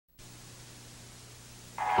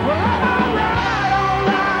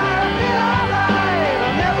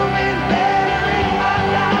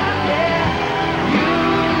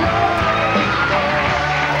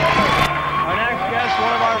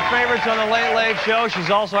Favorites on the Late Late Show. She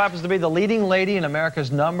also happens to be the leading lady in America's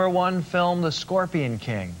 #1 film, The Scorpion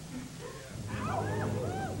King.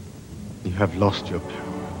 You have lost your power.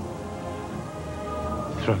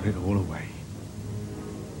 Thrown it all away.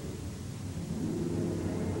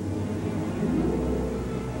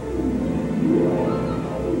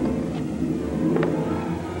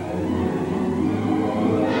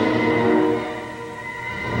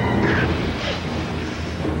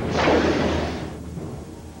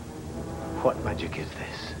 What magic is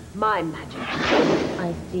this? My magic.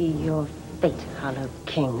 I see your fate, Hollow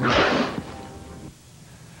King.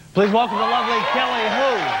 Please welcome the lovely Kelly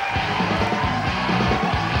Hu.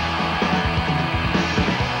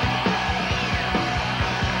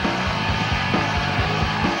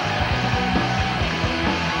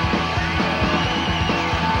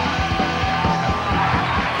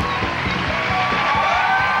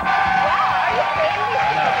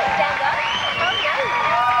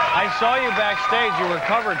 I saw you backstage. You were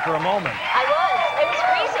covered for a moment. I was. It was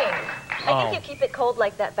freezing. I think you keep it cold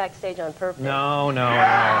like that backstage on purpose. No.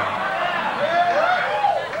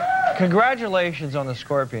 Congratulations on The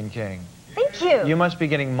Scorpion King. Thank you. You must be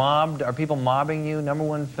getting mobbed. Are people mobbing you?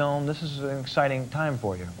 #1 film. This is an exciting time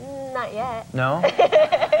for you. Not yet. No?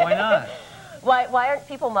 Why not? Why aren't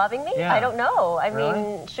people mobbing me? Yeah. I don't know. I Really?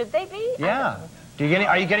 mean, should they be? Yeah.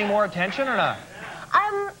 Are you getting more attention or not?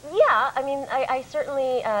 Yeah. I mean, I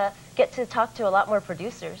certainly get to talk to a lot more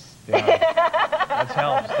producers. Yeah. That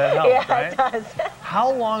helps, yeah, right? It does.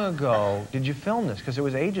 How long ago did you film this? Because it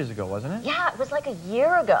was ages ago, wasn't it? Yeah, it was like a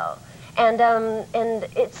year ago. And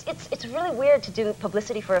it's really weird to do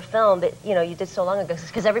publicity for a film that you did so long ago,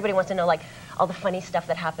 because everybody wants to know like all the funny stuff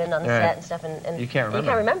that happened on the set and stuff, and you can't remember. You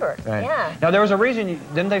can't remember. Right. Yeah. Now there was a reason.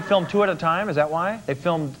 Didn't they film 2 at a time? Is that why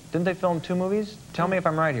didn't they film 2 movies? Tell me if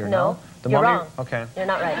I'm right here. No, The you're Mummy? wrong. Okay. You're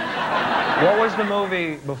not right. What was the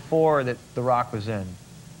movie before that The Rock was in?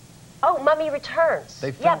 Oh, Mummy Returns.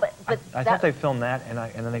 They filmed, yeah, but I thought they filmed that, and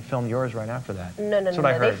then they filmed yours right after that. No. That's what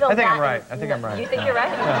I heard. They filmed I think that I'm right. I think I'm right. You think you're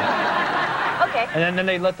right? Yeah. Okay. And then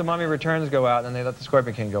they let The Mummy Returns go out, and then they let The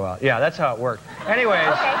Scorpion King go out. Yeah, that's how it worked. Anyways.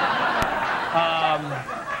 Okay.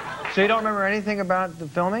 So you don't remember anything about the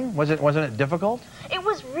filming? Wasn't it difficult? It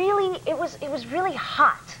was really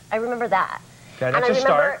hot. I remember that. Okay, that's a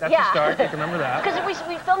start. That's a start. You can remember that. Because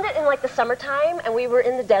we filmed it in like the summertime, and we were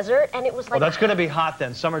in the desert, and it was like. Well, that's going to be hot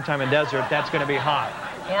then. Summertime and desert. That's going to be hot.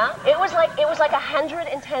 Yeah. It was like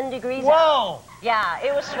 110 degrees. Whoa! Out. Yeah,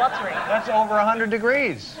 it was sweltering. That's over 100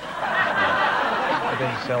 degrees. I'm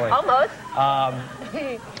being silly. Almost.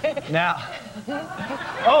 Now.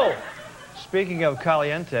 Oh, speaking of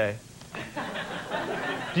caliente,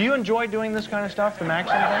 do you enjoy doing this kind of stuff, the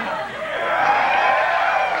Maxim thing?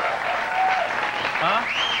 Huh?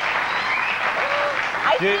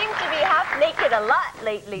 I seem to be half naked a lot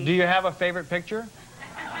lately. Do you have a favorite picture?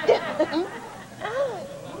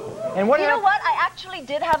 And what? You know what? I actually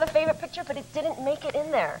did have a favorite picture, but it didn't make it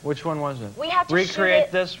in there. Which one was it? We had to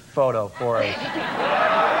recreate this photo for us.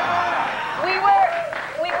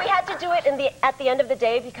 We had to do it at the end of the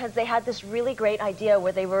day, because they had this really great idea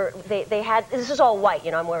where they had, this is all white,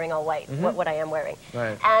 I'm wearing all white, what I am wearing.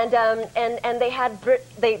 Right. And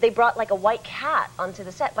they brought like a white cat onto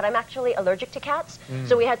the set, but I'm actually allergic to cats,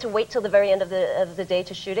 so we had to wait till the very end of the day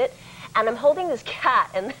to shoot it. And I'm holding this cat,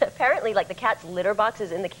 and apparently like the cat's litter box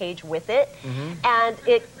is in the cage with it, and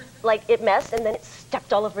it messed, and then it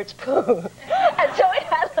stepped all over its poo. And so it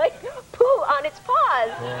had like poo on its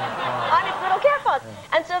paws, on its little cat paws.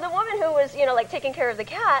 And so the woman who was, like taking care of the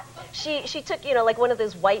cat, she took, like one of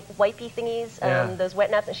those wipey thingies, those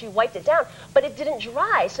wet naps, and she wiped it down, but it didn't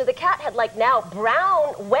dry. So the cat had like now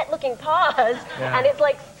brown, wet-looking paws, and it's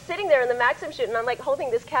like sitting there in the Maxim shoot, and I'm like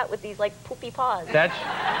holding this cat with these like poopy paws.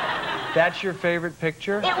 That's your favorite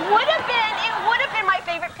picture? It would have been my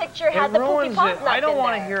favorite picture had the poopy paws not been there. I don't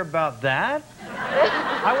want to hear about that.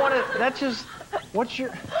 I want to, that's just, what's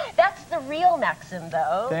your... That's the real Maxim,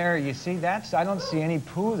 though. There, you see, I don't see any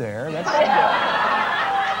poo there.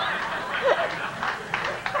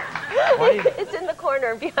 It's in the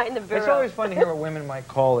corner behind the bureau. It's always fun to hear what women might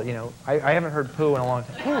call it, I haven't heard poo in a long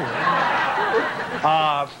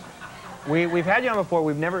time. We've had you on before.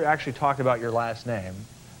 We've never actually talked about your last name,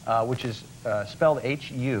 which is spelled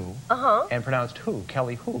H-U and pronounced Hu,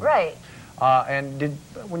 Kelly Hu. Right. And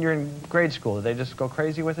when you're in grade school, did they just go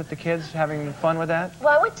crazy with it, the kids, having fun with that?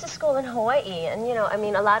 Well, I went to school in Hawaii, and, I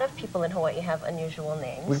mean, a lot of people in Hawaii have unusual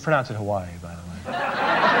names. We pronounce it Hawaii, by the way.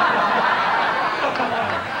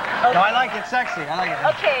 Okay. No, I like it. Sexy. I like it.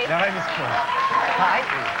 Okay. No, it's cool.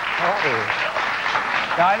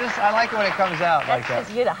 I like it when it comes out like that.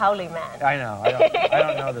 Because you're the howling man. I know. I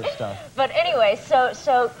don't know this stuff. But anyway, so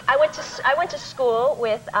I went to school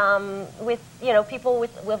with people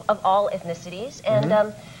of all ethnicities, and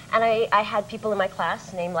and I had people in my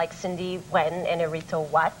class named like Cindy Wen and Erito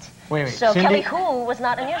Wat. Wait. So Cindy, Kelly Hu was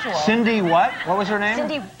not unusual. Cindy what? What was her name?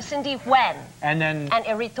 Cindy Wen. And then. And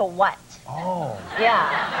Erito Wat. Oh.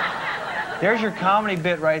 Yeah. There's your comedy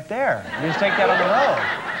bit right there. You just take that on the road.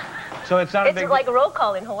 So it's not a big... It's like a roll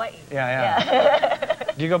call in Hawaii. Yeah.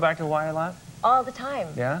 Do you go back to Hawaii a lot? All the time.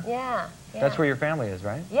 Yeah? Yeah. That's where your family is,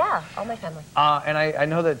 right? Yeah, all my family. And I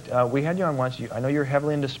know that we had you on once. I know you're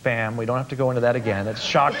heavily into Spam. We don't have to go into that again. It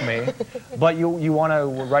shocked me. But you want to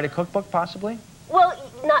write a cookbook, possibly? Well,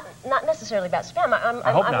 not necessarily about Spam.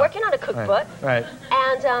 I'm working on a cookbook. Right.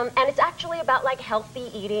 And it's actually about like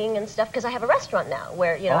healthy eating and stuff, because I have a restaurant now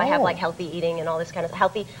where I have like healthy eating and all this kind of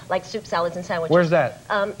healthy like soup, salads, and sandwiches. Where's that?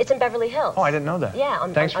 It's in Beverly Hills. Oh, I didn't know that. Yeah,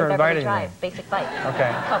 Thanks for inviting me. Basic Bite.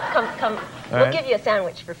 Okay. Come. All We'll right. give you a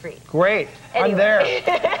sandwich for free. Great. Anyway. I'm there.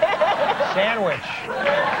 Sandwich.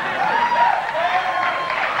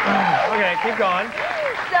 Okay, keep going.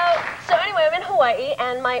 So anyway, I'm in Hawaii,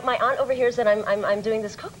 and my aunt overhears that I'm doing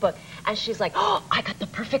this cookbook, and she's like, "Oh, I got the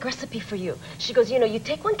perfect recipe for you." She goes, you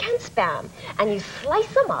take 1 can Spam, and you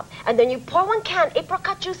slice them up, and then you pour 1 can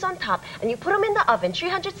apricot juice on top, and you put them in the oven,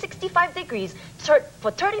 365 degrees,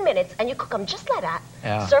 for 30 minutes, and you cook them just like that.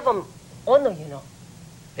 Yeah. Serve them ono,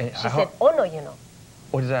 She said, ono,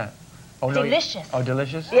 What is that? Oh, no, delicious. Oh,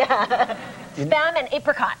 delicious? Yeah. Spam and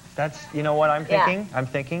apricot. That's, you know what I'm thinking? Yeah. I'm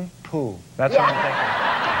thinking poo. That's what I'm thinking.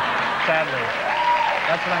 Sadly.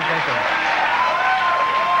 That's what I'm thinking.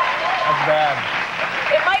 That's bad.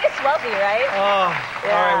 It might as well be, right? Oh,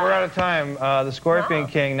 yeah. All right, we're out of time. The Scorpion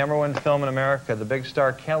King, #1 film in America, the big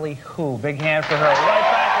star Kelly Hu. Big hand for her. Right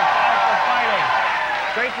back with Time for Fighting.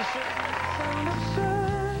 Great to see you.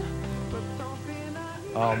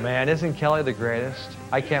 Oh, man, isn't Kelly the greatest?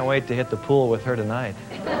 I can't wait to hit the pool with her tonight.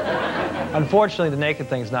 Unfortunately, the naked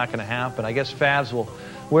thing's not going to happen. I guess Fabs will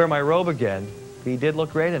wear my robe again. He did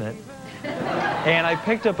look great in it. And I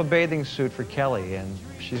picked up a bathing suit for Kelly, and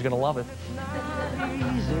she's going to love it.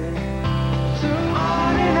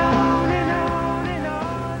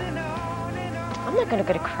 I'm not going to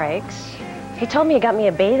go to Craig's. He told me he got me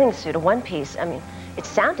a bathing suit, a one-piece. I mean, it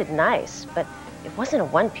sounded nice, but it wasn't a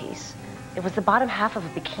one-piece. It was the bottom half of a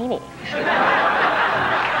bikini.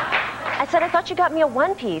 I said, I thought you got me a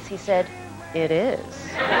one-piece. He said, it is.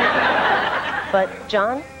 But,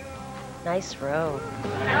 John, nice robe.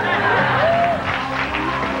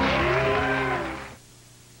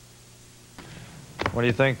 What do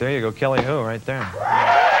you think? There you go, Kelly Hu, right there.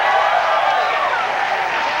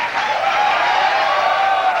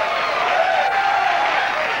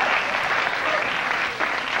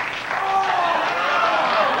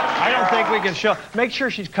 We can show. Make sure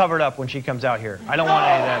she's covered up when she comes out here. I don't want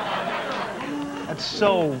any of that. That's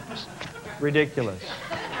so ridiculous.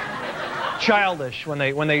 Childish when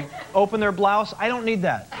they open their blouse. I don't need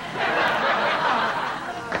that.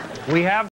 We have